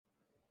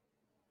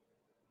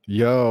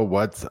Yo,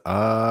 what's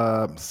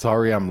up?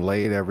 Sorry I'm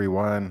late,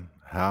 everyone.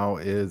 How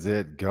is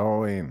it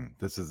going?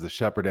 This is the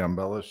Shepherd and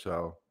Bella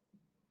Show.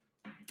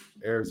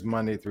 Airs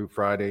Monday through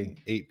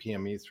Friday, 8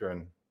 p.m.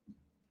 Eastern,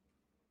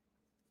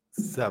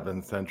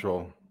 7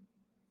 Central.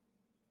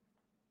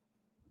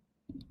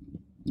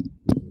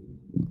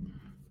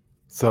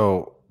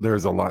 So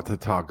there's a lot to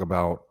talk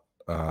about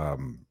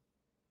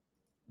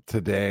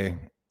today.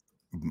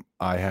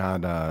 I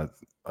had a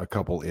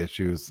couple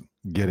issues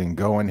getting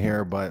going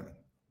here, but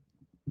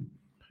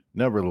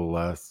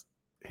nevertheless,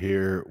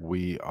 here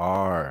we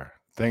are.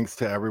 Thanks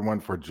to everyone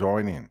for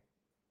joining.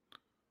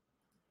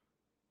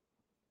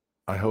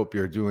 I hope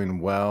you're doing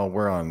well.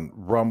 We're on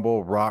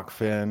Rumble,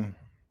 Rockfin,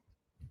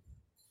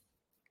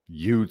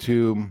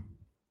 YouTube,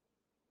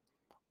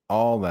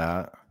 all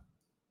that.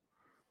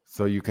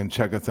 So you can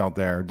check us out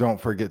there.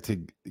 Don't forget to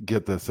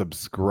get the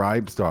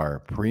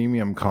Subscribestar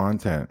premium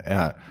content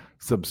at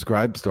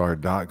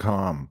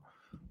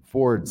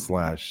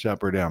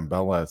subscribestar.com/Shepherd and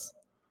Bellis.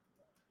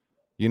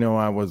 You know,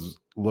 I was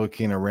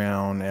looking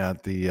around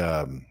at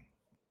the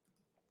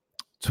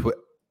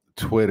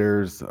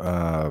Twitter's,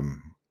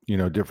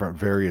 different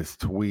various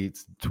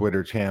tweets,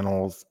 Twitter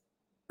channels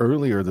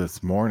earlier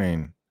this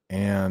morning.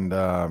 And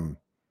I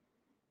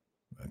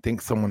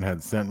think someone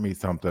had sent me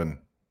something.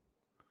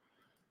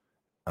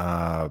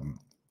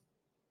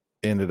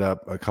 Ended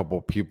up a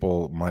couple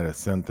people might have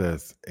sent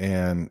this,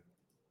 and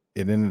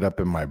it ended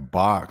up in my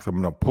box. I'm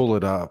gonna pull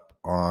it up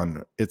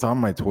it's on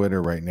my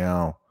Twitter right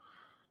now.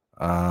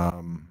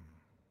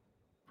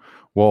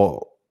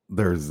 Well,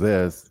 there's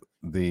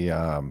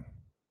the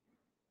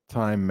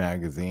Time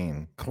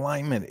magazine.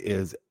 Climate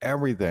is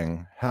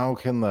everything. How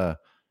can the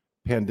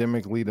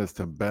pandemic lead us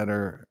to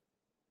better,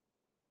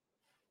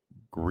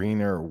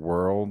 greener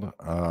world?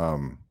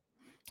 And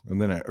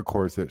then, of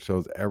course, it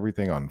shows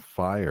everything on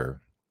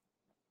fire.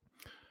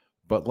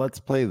 But let's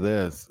play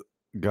this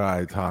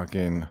guy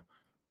talking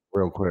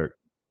real quick.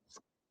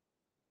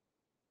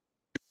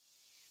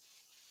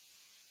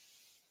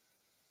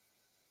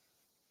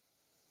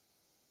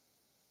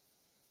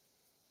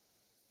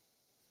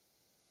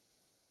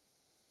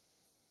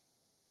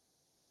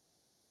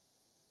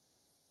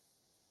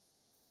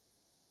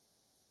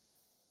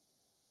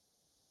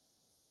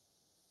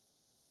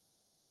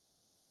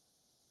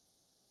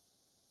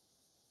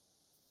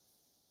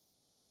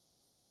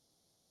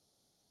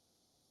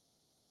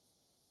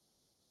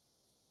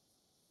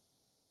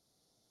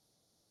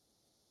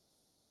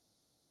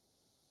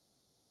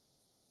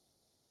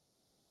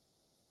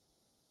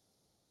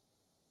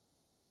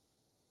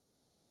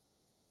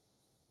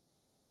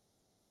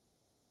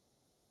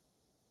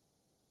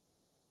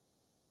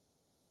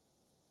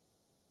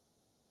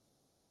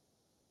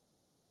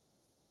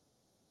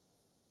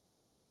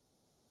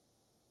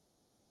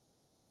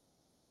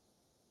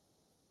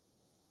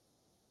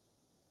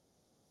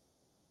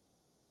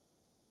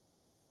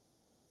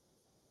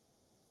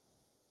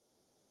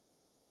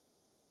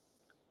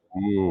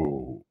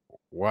 Ooh,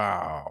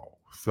 wow.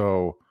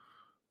 So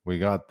we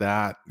got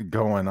that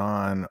going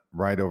on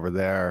right over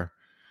there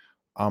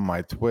on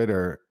my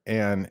Twitter.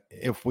 And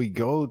if we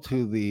go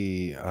to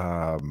the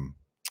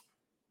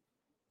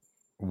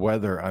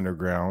Weather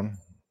Underground,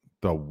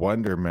 the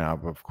Wonder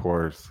Map, of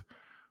course,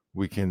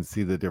 we can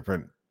see the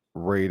different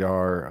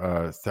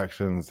radar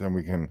sections, and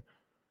we can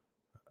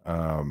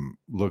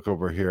look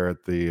over here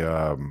at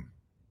the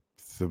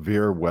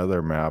severe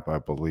weather map, I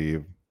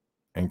believe,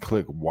 and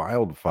click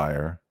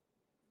wildfire.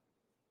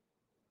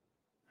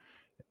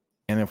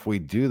 And if we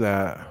do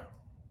that,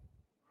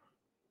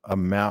 a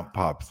map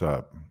pops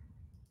up.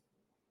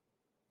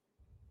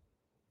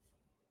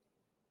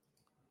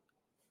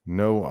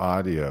 No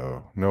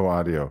audio. No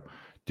audio.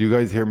 Do you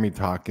guys hear me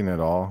talking at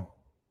all?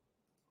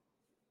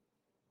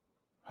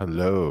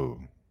 Hello.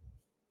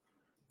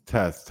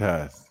 Test,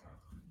 test.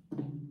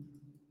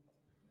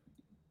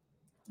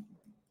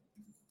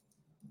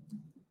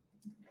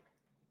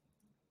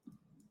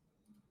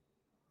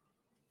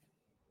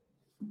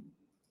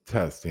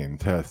 Testing,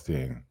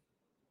 testing.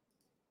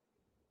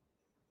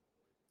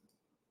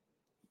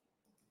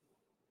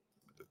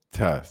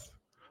 Test.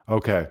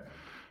 Okay.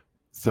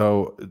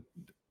 So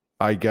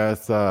I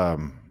guess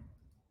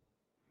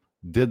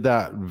did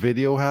that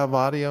video have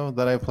audio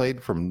that I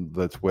played from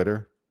the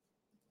Twitter?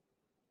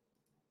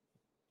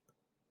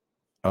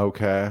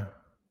 Okay.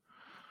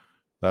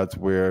 That's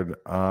weird.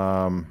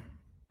 All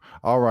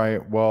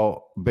right.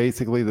 Well,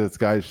 basically this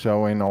guy's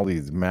showing all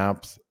these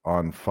maps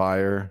on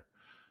fire.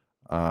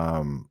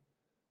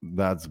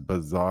 That's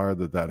bizarre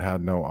that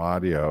had no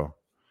audio.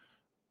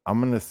 I'm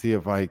going to see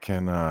if I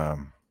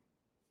can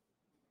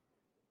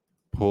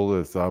pull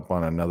this up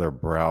on another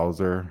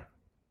browser.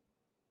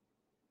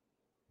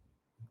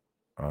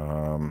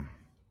 Hold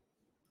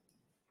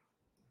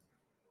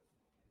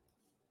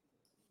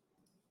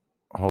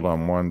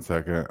on one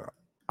second.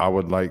 I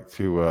would like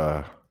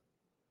to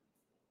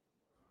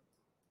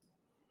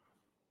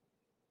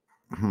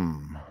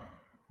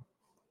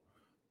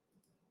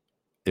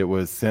it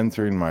was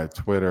censoring my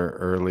Twitter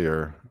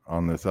earlier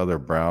on this other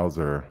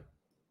browser,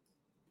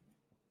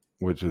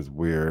 which is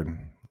weird.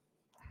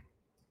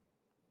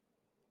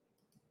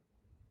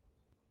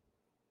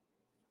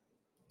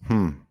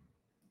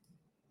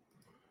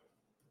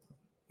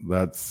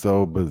 That's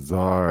so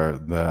bizarre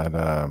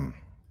that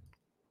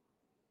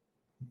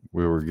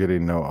we were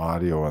getting no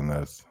audio on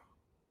this.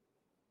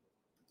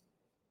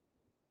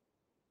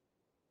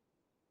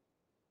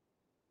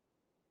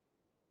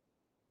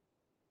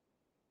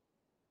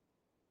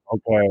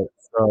 Okay,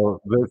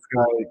 so this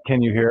guy,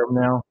 can you hear him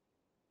now?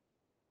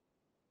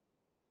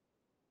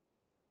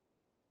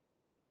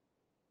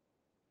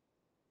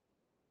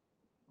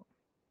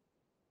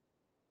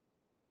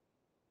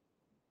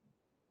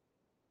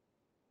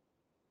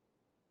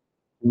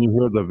 Can you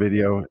hear the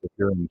video if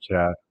you're in the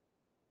chat?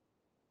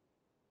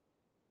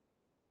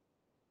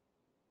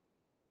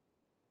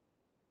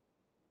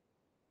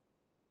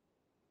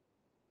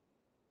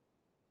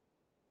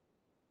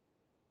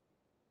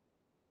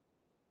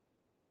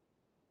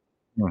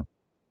 Hmm.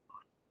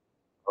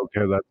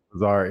 Okay, that's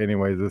bizarre.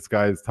 Anyways, this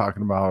guy's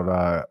talking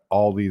about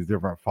all these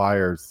different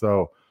fires.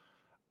 So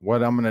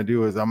what I'm gonna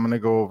do is I'm gonna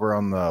go over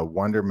on the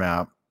Wonder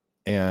Map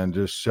and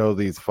just show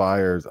these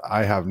fires.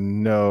 I have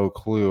no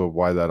clue of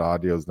why that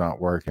audio is not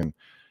working.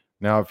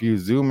 Now, if you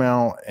zoom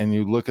out and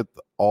you look at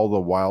all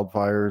the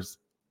wildfires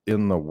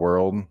in the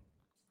world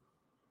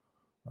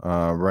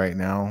right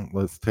now,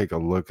 let's take a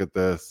look at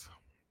this.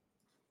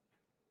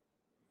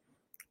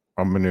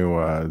 I'm going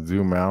to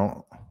zoom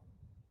out.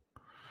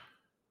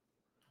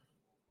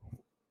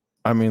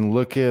 I mean,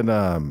 look at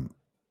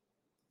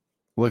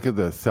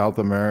this: South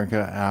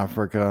America,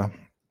 Africa,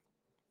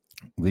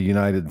 the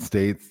United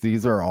States.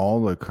 These are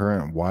all the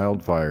current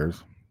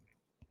wildfires.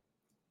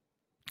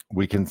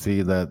 We can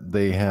see that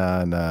they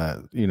had,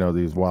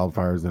 these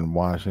wildfires in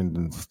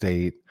Washington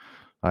State.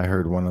 I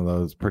heard one of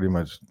those pretty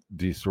much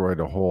destroyed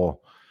a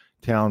whole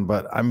town.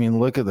 But I mean,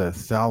 look at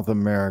this: South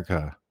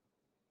America.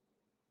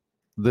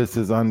 This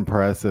is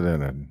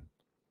unprecedented.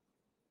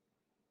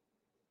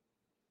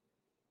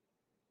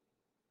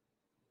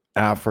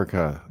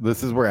 Africa.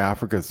 This is where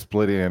Africa is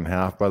splitting in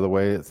half, by the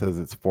way. It says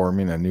it's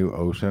forming a new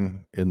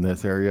ocean in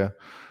this area.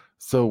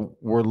 So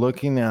we're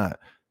looking at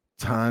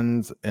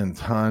tons and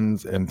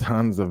tons and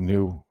tons of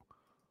new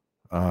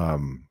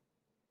um,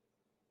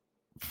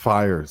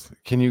 fires.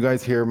 Can you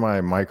guys hear my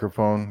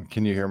microphone?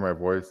 Can you hear my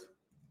voice?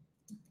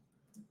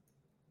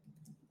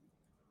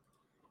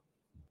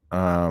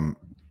 Um,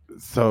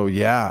 so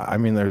yeah, I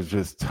mean, there's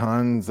just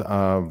tons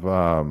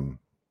of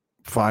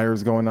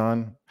fires going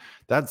on.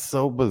 That's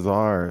so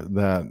bizarre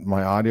that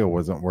my audio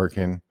wasn't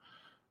working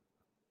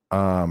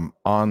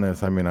on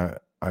this. I mean,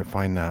 I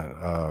find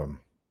that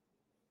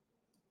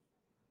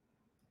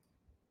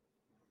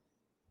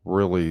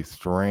really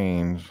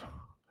strange.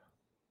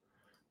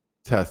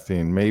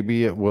 Testing.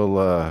 Maybe it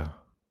will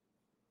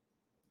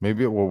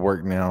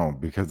work now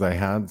because I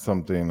had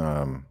something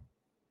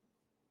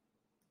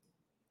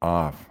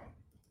off.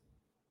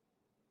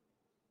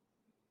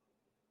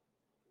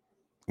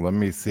 Let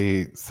me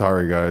see.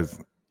 Sorry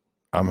guys.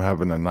 I'm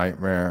having a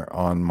nightmare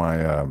on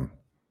my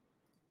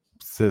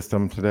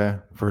system today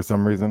for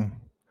some reason.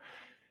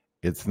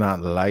 It's not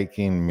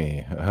liking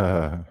me.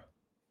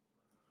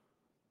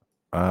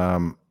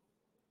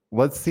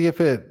 Let's see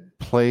if it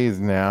plays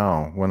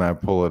now when I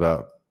pull it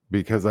up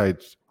because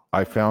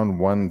I found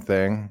one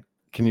thing.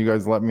 Can you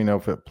guys let me know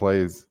if it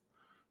plays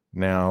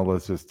now?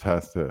 Let's just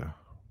test it.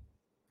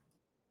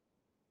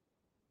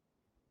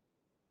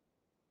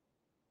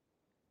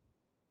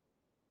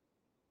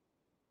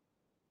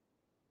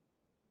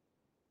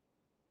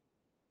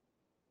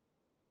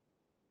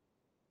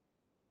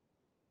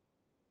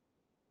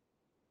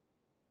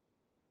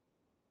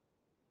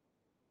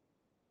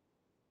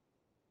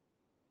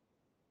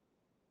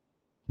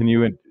 Can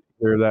you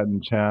hear that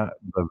in chat,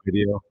 the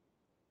video?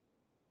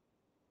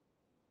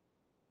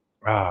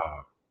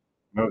 Ah,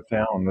 no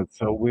sound. That's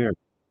so weird.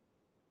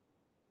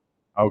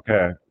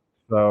 Okay.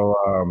 So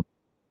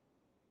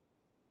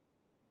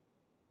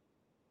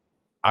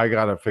I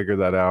gotta figure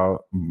that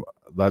out.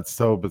 That's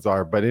so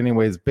bizarre. But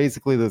anyways,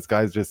 basically this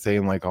guy's just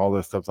saying like all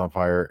this stuff's on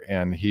fire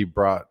and he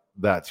brought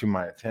that to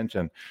my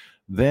attention.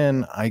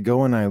 Then I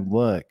go and I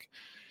look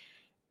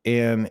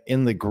and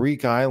in the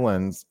Greek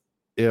islands,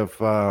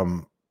 if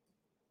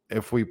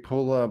we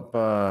pull up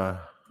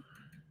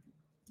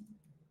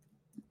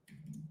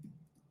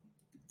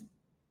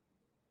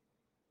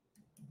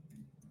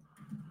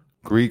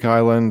Greek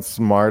island,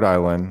 Smart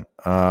Island,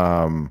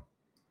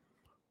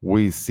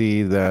 we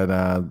see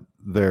that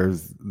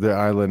there's the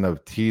island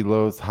of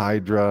Telos,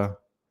 Hydra,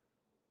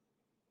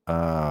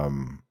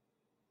 um,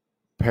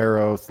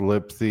 Paros,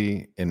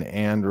 Lipsy, and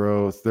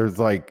Andros. There's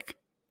like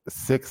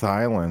 6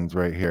 islands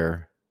right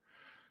here.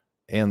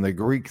 And the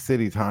Greek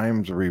City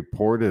Times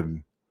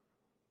reported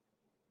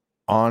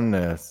on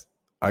this.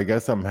 I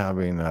guess I'm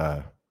having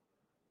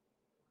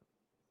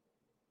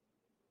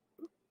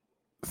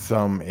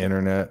some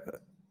internet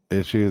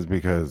issues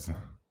because,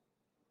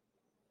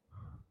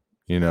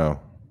 you know,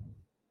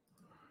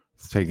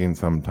 it's taking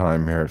some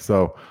time here.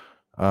 So,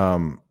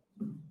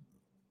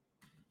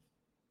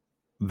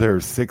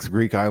 there's 6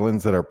 Greek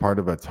islands that are part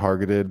of a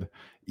targeted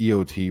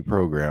EOT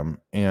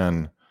program,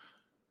 and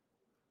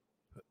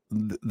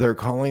they're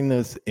calling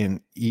this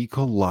an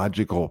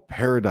ecological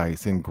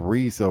paradise in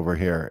Greece over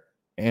here.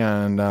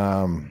 and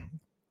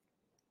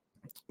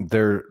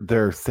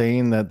they're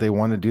saying that they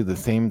want to do the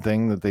same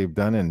thing that they've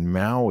done in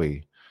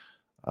Maui.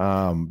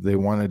 They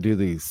want to do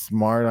these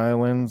smart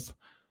islands,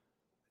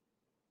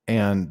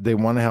 and they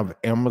want to have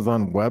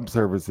Amazon Web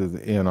Services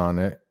in on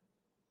it.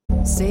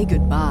 Say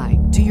goodbye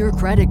to your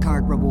credit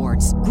card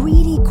rewards.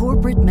 Greedy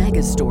corporate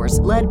mega stores,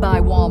 led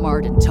by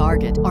Walmart and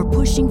Target, are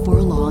pushing for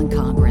a law in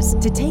Congress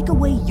to take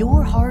away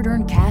your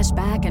hard-earned cash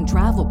back and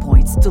travel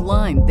points to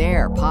line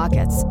their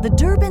pockets. The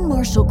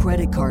Durbin-Marshall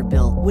credit card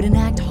bill would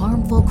enact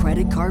harmful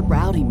credit card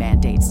routing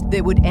mandates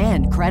that would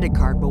end credit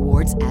card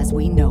rewards as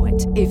we know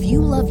it. If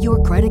you love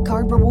your credit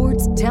card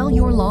rewards, tell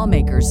your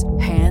lawmakers,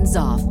 hands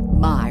off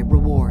my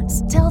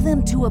rewards. Tell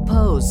them to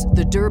oppose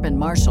the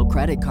Durbin-Marshall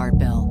credit card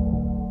bill.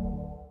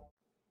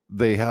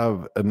 They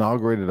have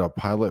inaugurated a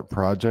pilot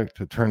project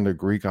to turn the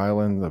Greek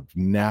island of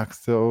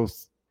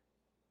Naxos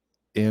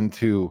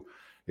into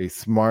a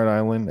smart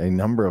island. A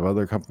number of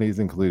other companies,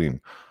 including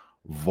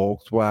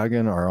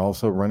Volkswagen, are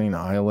also running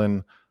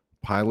island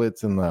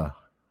pilots in the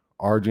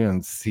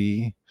Aegean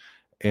Sea,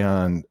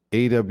 and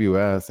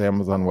AWS,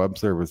 Amazon Web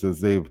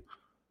Services, they've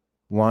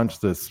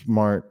launched this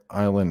smart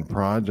island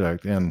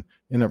project. And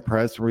in a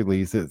press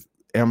release,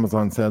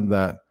 Amazon said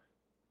that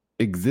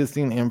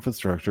existing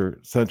infrastructure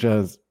such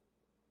as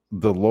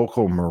the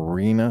local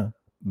marina,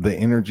 the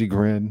energy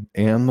grid,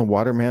 and the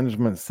water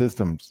management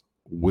systems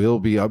will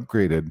be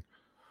upgraded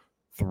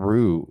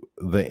through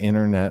the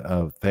Internet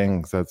of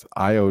Things. That's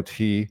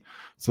IoT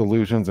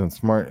solutions and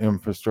smart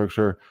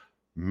infrastructure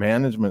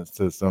management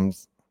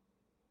systems.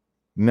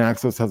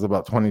 Naxos has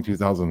about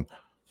 22,000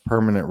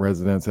 permanent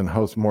residents and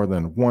hosts more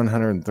than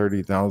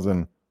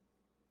 130,000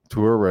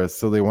 tourists.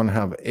 So they want to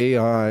have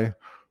AI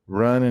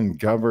run and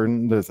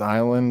govern this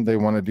island. They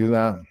want to do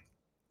that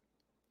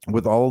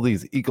with all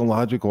these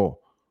ecological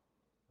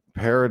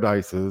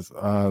paradises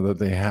that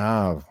they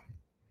have.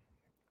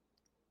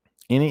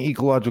 Any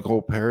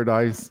ecological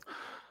paradise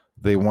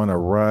they want to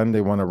run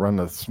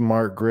the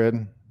smart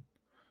grid,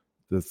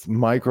 this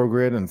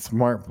microgrid and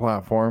smart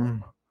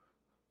platform.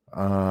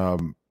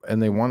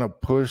 And they want to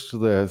push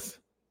this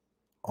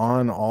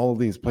on all of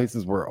these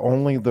places where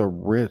only the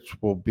rich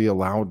will be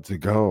allowed to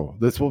go.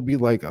 This will be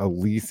like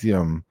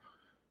Elysium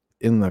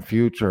in the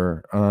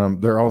future.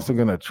 They're also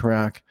going to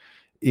track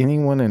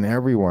anyone and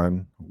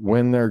everyone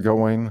when they're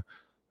going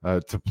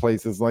to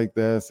places like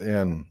this.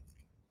 And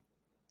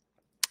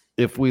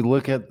if we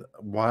look at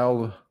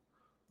wildfires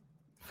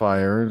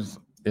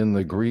in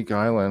the Greek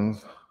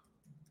islands,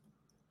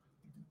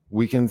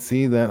 we can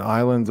see that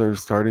islands are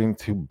starting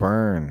to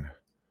burn.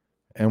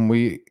 And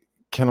we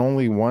can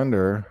only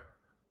wonder,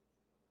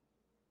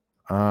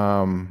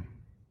 well,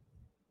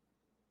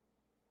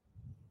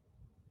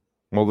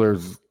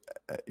 there's,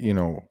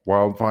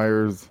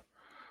 wildfires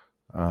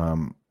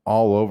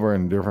all over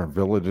in different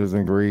villages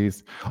in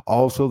Greece.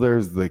 Also,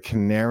 there's the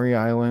Canary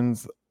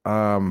Islands.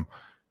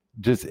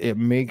 It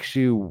makes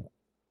you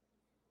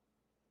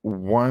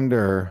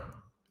wonder,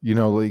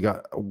 you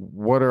got,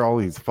 what are all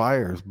these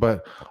fires?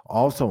 But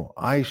also,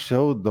 I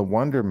showed the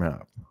Wonder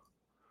Map.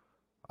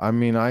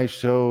 I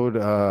showed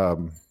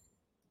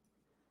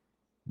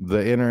the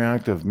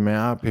interactive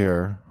map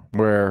here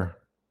where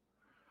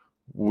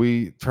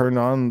we turn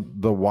on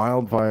the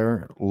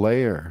wildfire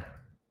layer.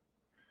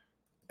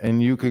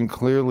 And you can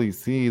clearly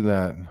see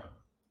that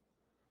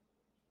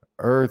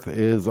Earth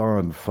is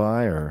on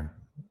fire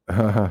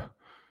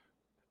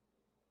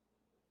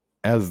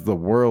as the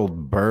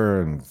world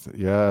burns.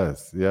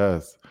 Yes.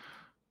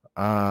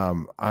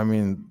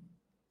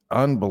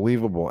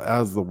 Unbelievable.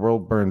 As the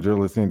world burns. You're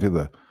listening to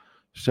the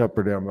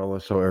Shepard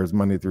Ambella Show. Airs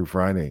Monday through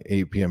Friday,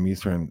 8 p.m.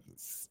 Eastern,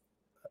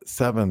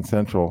 7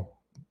 Central.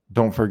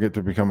 Don't forget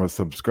to become a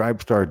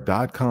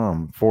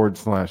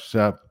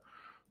subscribestar.com/Shep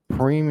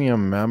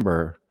premium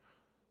member.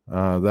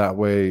 That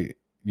way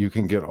you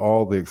can get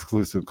all the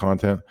exclusive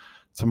content.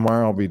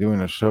 Tomorrow I'll be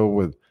doing a show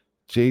with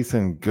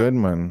Jason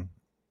Goodman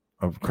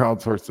of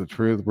Crowdsource the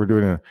Truth. We're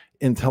doing an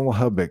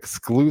IntelliHub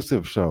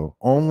exclusive show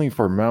only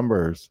for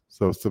members.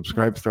 So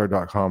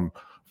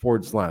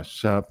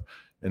subscribestar.com/Shep.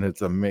 And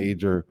it's a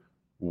major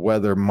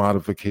weather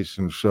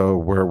modification show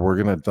where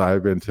we're going to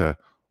dive into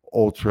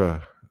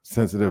ultra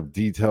sensitive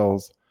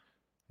details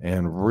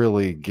and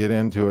really get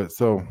into it.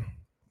 So,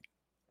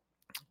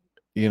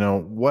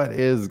 what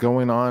is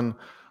going on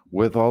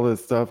with all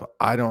this stuff?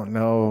 I don't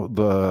know.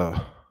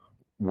 The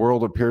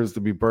world appears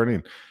to be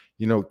burning.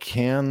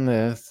 Can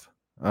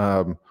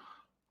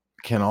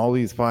all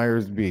these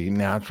fires be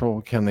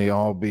natural? Can they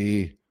all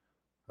be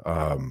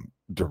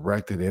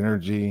directed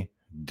energy,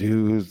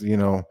 dews?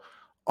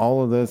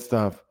 All of this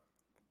stuff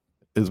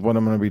is what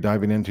I'm going to be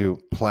diving into.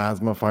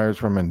 Plasma fires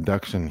from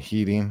induction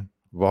heating,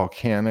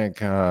 volcanic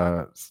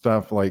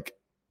stuff. Like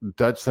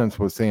Dutch Sense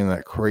was saying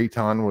that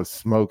Craton was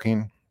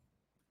smoking.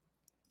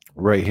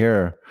 Right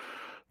here,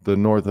 the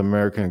North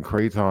American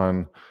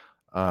Craton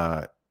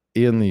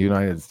in the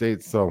United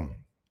States. So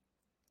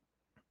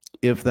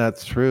if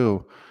that's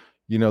true,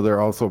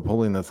 they're also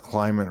pulling this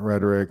climate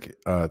rhetoric.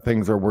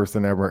 Things are worse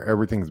than ever.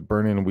 Everything's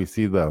burning. We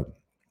see the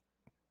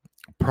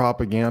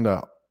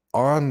propaganda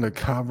on the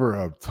cover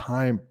of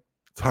Time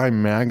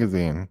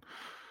magazine.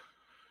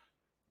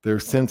 They're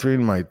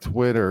censoring my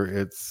Twitter.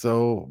 It's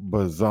so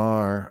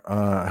bizarre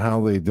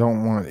how they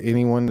don't want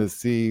anyone to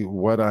see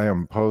what I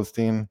am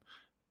posting.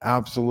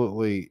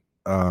 Absolutely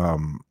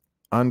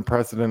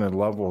unprecedented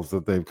levels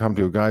that they've come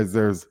to. Guys,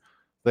 there's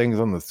things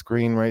on the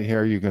screen right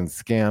here. You can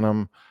scan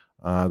them.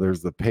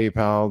 There's the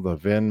PayPal, the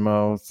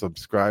Venmo,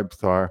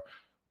 Subscribestar.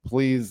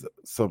 Please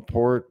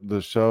support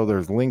the show.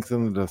 There's links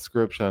in the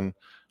description.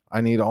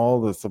 I need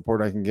all the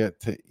support I can get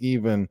to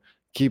even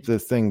keep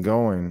this thing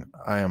going.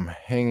 I am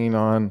hanging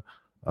on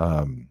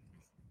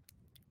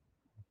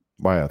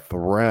by a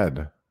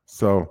thread.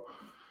 So,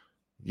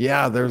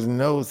 yeah, there's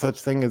no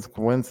such thing as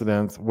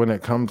coincidence when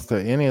it comes to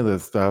any of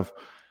this stuff.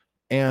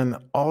 And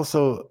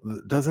also,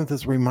 doesn't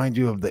this remind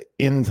you of the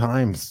end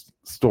times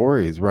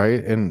stories,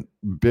 right? And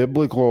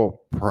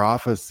biblical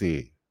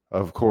prophecy,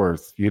 of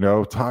course,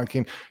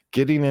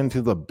 getting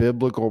into the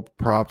biblical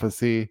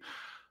prophecy,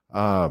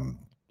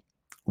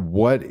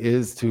 what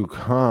is to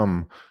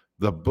come,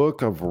 the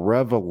book of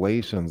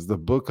Revelations, the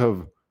book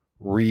of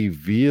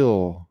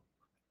Revelations,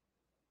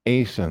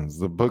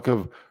 the book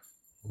of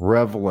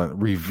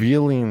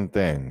revealing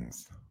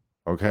things.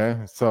 Okay,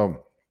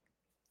 so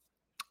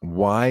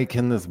why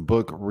can this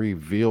book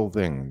reveal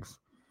things?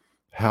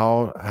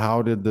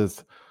 How did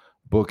this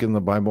book in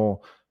the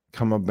Bible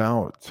come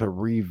about to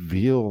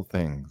reveal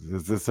things?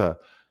 Is this a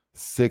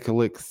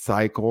cyclic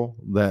cycle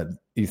that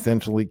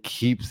essentially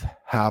keeps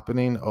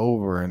happening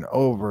over and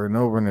over and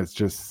over, and it's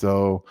just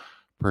so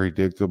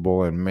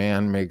predictable, and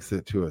man makes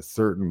it to a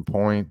certain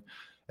point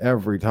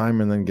every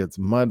time and then gets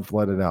mud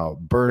flooded out,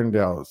 burned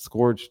out,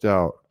 scorched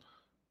out,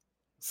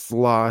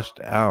 sloshed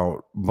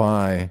out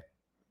by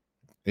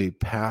a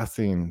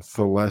passing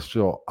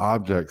celestial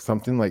object,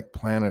 something like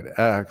Planet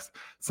X,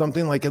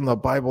 something like in the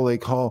Bible they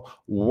call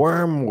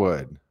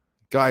wormwood.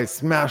 Guys,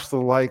 smash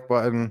the like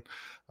button.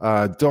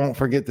 Don't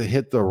forget to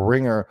hit the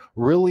ringer.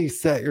 Really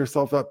set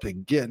yourself up to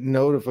get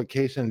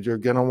notifications. You're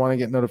going to want to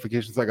get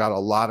notifications. I got a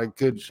lot of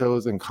good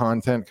shows and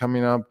content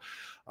coming up,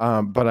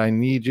 but I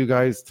need you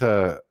guys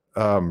to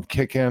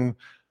kick in,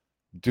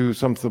 do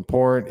some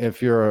support.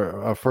 If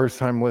you're a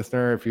first-time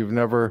listener, if you've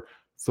never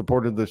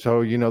supported the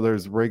show,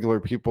 there's regular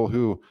people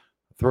who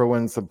throw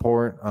in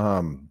support.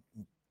 At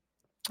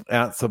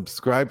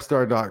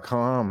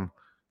subscribestar.com,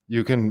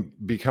 you can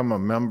become a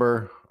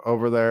member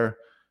over there.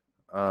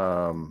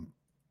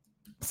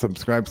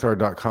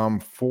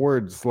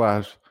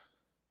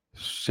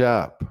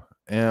 Subscribestar.com/Shep.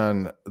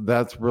 And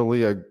that's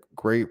really a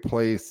great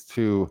place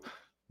to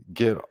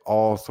get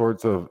all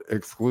sorts of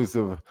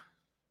exclusive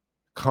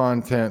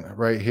content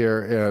right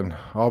here. And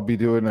I'll be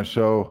doing a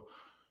show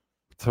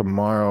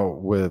tomorrow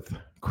with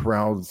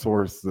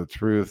Crowdsource the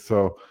Truth.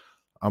 So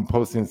I'm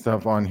posting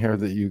stuff on here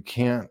that you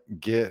can't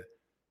get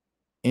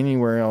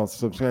anywhere else.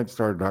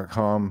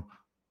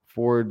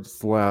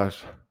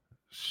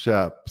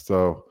 Subscribestar.com/Shep.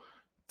 So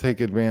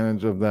take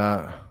advantage of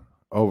that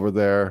over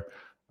there.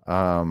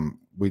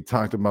 We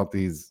talked about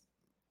these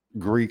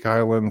Greek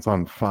islands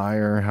on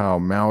fire, how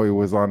Maui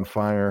was on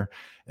fire,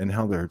 and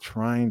how they're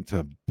trying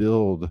to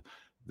build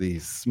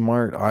these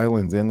smart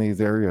islands in these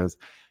areas.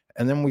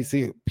 And then we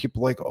see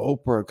people like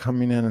Oprah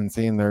coming in and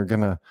saying they're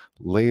going to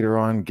later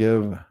on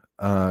give,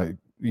 to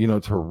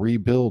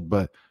rebuild.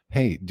 But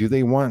hey, do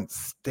they want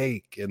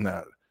stake in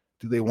that?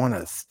 Do they want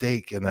a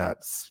stake in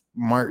that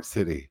smart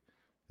city?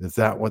 Is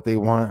that what they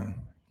want?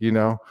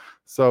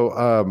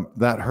 So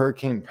that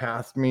hurricane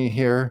passed me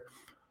here.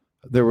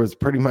 There was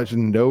pretty much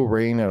no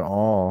rain at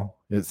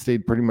all. It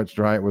stayed pretty much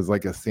dry. It was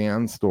like a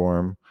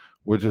sandstorm,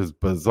 which is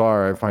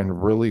bizarre. I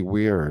find really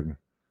weird.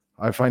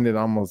 I find it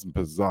almost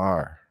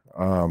bizarre.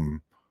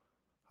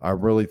 I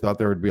really thought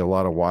there would be a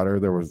lot of water.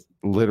 There was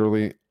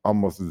literally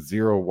almost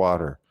zero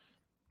water.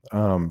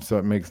 So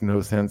it makes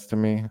no sense to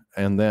me.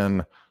 And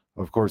then,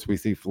 of course, we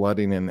see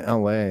flooding in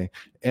LA,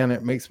 and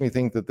it makes me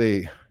think that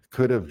they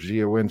could have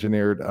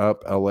geoengineered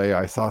up LA.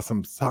 I saw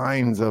some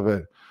signs of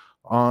it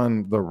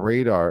on the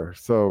radar.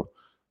 So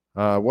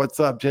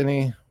what's up,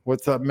 Jenny?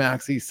 What's up,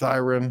 Maxie,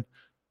 Siren,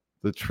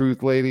 the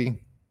Truth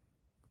Lady,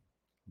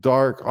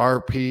 Dark,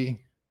 RP,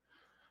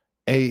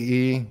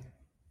 AE,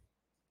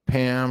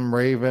 Pam,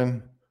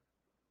 Raven,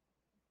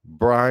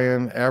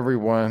 Brian,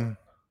 everyone,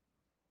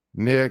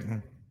 Nick.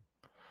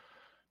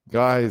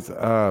 Guys,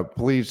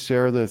 please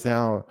share this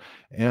out.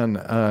 And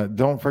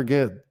don't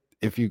forget,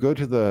 if you go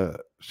to the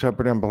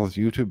Shepherd Impulse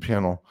YouTube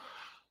channel,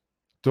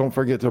 don't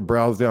forget to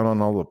browse down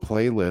on all the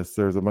playlists.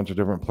 There's a bunch of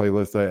different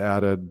playlists I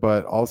added,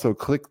 but also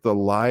click the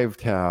live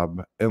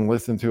tab and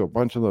listen to a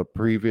bunch of the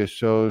previous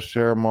shows.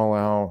 Share them all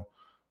out.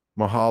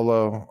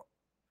 Mahalo,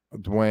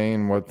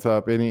 Dwayne, what's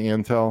up? Any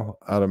intel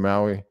out of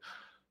Maui?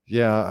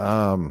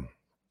 Yeah,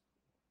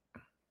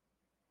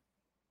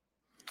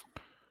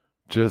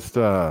 just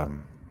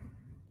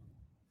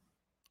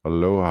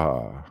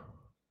aloha,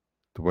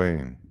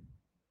 Dwayne.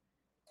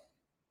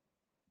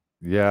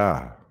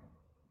 Yeah.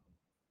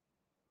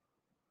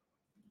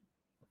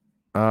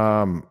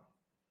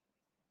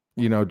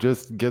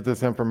 Just get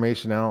this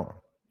information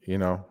out,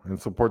 and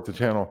support the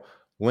channel.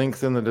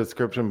 Links in the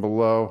description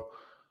below,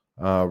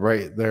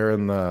 right there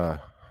in the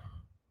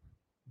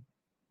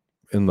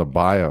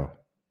bio,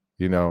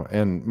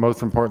 and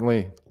most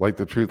importantly, like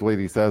the Truth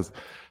Lady says,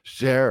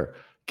 share,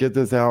 get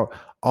this out.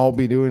 I'll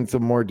be doing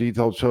some more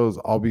detailed shows.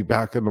 I'll be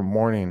back in the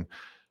morning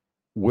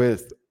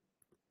with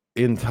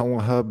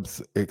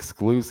IntelliHub's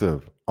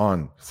exclusive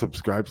on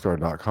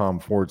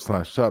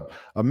subscribestar.com/shop,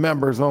 a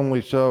members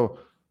only show.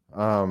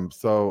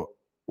 So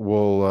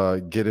we'll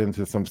get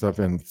into some stuff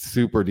in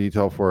super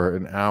detail for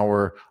an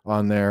hour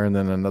on there, and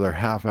then another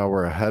half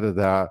hour ahead of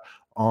that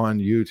on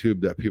YouTube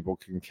that people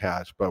can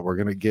catch. But we're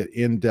going to get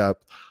in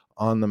depth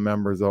on the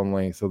members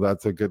only. So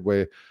that's a good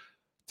way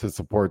to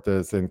support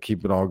this and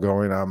keep it all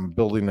going. I'm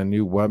building a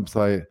new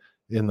website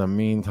in the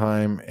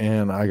meantime,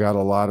 and I got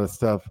a lot of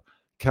stuff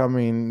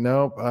coming.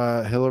 Nope,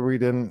 Hillary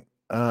didn't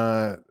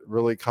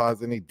really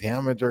cause any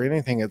damage or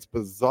anything. It's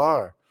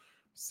bizarre.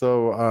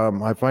 So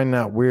I find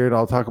that weird.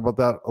 I'll talk about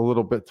that a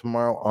little bit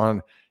tomorrow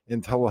on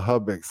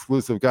IntelliHub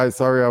exclusive. Guys,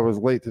 sorry I was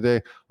late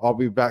today. I'll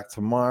be back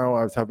tomorrow.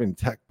 I was having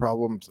tech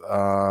problems.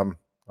 I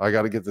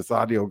got to get this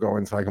audio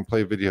going so I can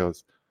play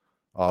videos.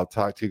 I'll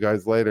talk to you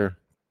guys later.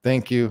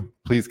 Thank you.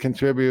 Please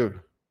contribute.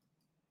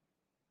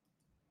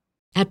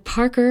 At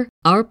Parker,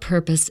 our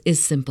purpose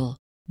is simple.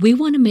 We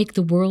want to make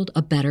the world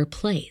a better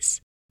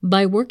place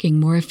by working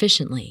more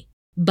efficiently,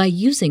 by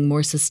using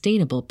more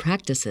sustainable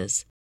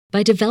practices,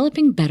 by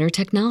developing better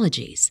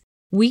technologies.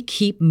 We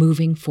keep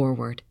moving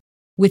forward.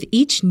 With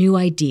each new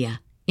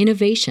idea,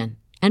 innovation,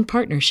 and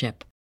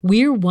partnership,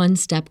 we're one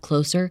step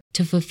closer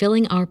to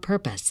fulfilling our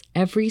purpose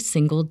every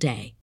single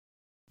day.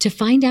 To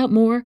find out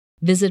more,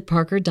 visit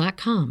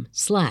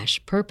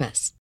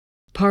parker.com/purpose.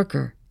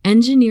 Parker,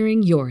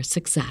 engineering your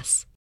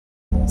success.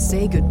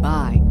 Say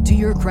goodbye to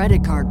your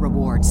credit card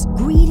rewards.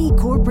 Greedy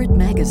corporate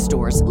mega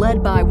stores,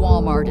 led by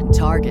Walmart and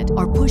Target,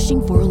 are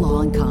pushing for a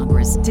law in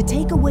Congress to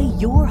take away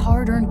your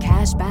hard-earned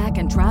cash back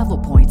and travel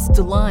points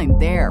to line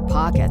their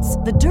pockets.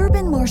 The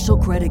Durbin-Marshall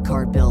credit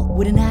card bill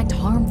would enact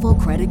harmful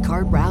credit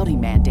card routing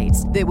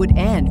mandates that would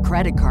end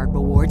credit card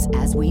rewards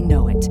as we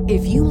know it.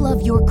 If you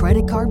love your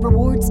credit card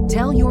rewards,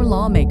 tell your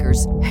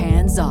lawmakers,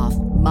 hands off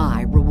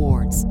my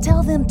rewards.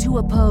 Tell them to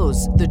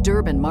oppose the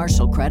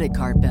Durbin-Marshall credit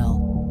card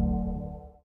bill.